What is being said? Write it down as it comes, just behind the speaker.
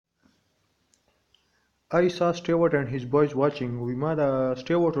I saw Stewart and his boys watching. We ما د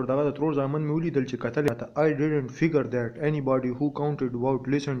Stewart or دغه د ترور زامن مې ولیدل چې کتل ماته. I didn't figure that anybody who counted would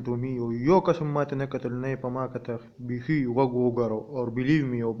listen to me. یو قسم ماته نه کتل نه په ما کته بیخي غوږ وګرو or believe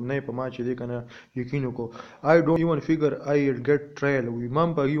me او نه په ما چې دی کنه یقین وکړو. I don't even figure I'd get trial. وی ما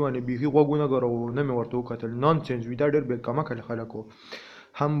په یوانه بیخي غوږ نه غرو نه مې ورته وکتل. nonsense وی دا ډېر به کما کله خلکو.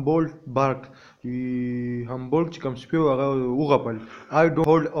 Humboldt barked. Humboldt چې کوم سپیو هغه وغپل. I don't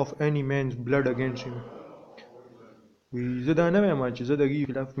hold of any man's blood against him. وی زه دا نه وایم چې زه د هغې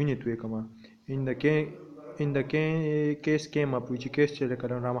خلاف وینې توی کړم. In the case came up چې کیس چې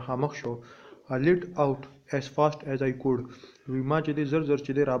کله را مخامخ شو. I lit out as fast as I could. وی ما چې دی زر زر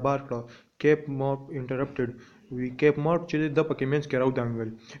چې دی را بار کړه. Cape Mop interrupted. وی کیپ ماپ چې د پکې مینس کې راو دانګل.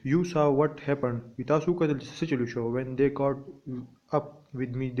 You saw what happened. وی تاسو کتل چې څه چلو شو when they caught up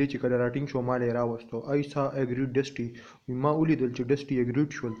with me. دی چې کله راټینګ شو ما له راوستو. I saw agreed Dusty. وی ما ولیدل چې Dusty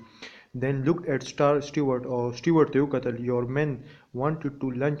agreed شول. Then looked at Stewart or Stewart ته وکتل. Your men wanted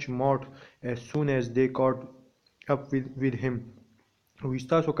to lunch Mort as soon as they caught up with him. وی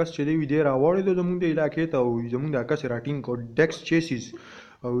ستاسو کس چې دی وی دی راوړی د زمونږ د علاقې ته او زمونږ د کس راټینګ کو ډیکس چیسیز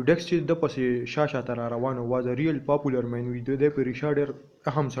او ډیکس چې د پسې شاته را روانو واز ا ریل پاپولر مین وی د په ریشا ډېر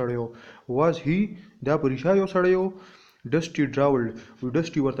اهم سړی و. واز هی دا په ریشا یو سړی و. Dusty drawled.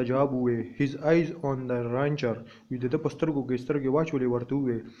 Dusty ورته جواب ووی. His eyes on the rancher. وی د په سترګو کې سترګې واچولې ورته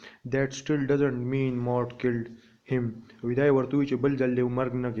ووی. That still doesn't mean Mort killed him. وی دا ورته ووی چې بل ځل یې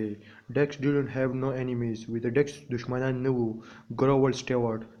مرګ نه کوي. Dex didn't have no enemies. وی د ډیکس دشمنان نه وو. Growled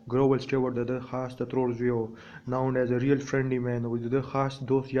Stewart د خاص د ترور زوی و. Known as a real friendly man. وی د خاص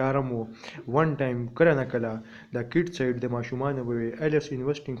دوست یارم و. One time کله نه کله the kid said د ماشومانو به وی Alice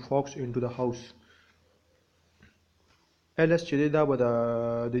investing Fox into the house. Alice چې دی دا به د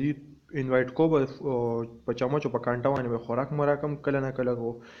دې انوایټ کو به په چمچو په کانټه باندې به خوراک مراکم کله نه کله کو.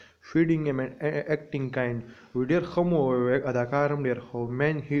 Feeding him and acting kind. وی ډېر ښه مو اداکار هم ډېر ښه.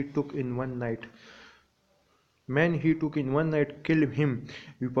 Man he took in one night killed him.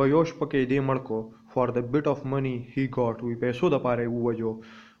 وی په یو شپه کې دې مړ کو. For the bit of money he got. وی پیسو د پاره یې ووجو.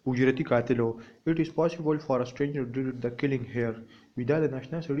 اجرتي قاتل و. It is possible for a stranger to do the killing here. وی دا د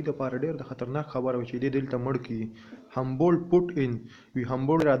ناشنا سړي دپاره ډېر د خطرناک خبره وه چې دی دلته مړ کړي. Humboldt put in. وی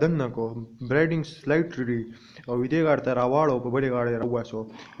Humboldt را دننه کو. Brading slightly. او وی دې غاړې ته راواړو په بلې غاړې راوباسو.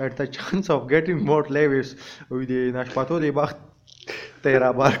 At the chance of getting Mort Lewis. وی د ناشپاتو دې باغ ته یې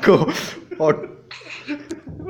رابار کو.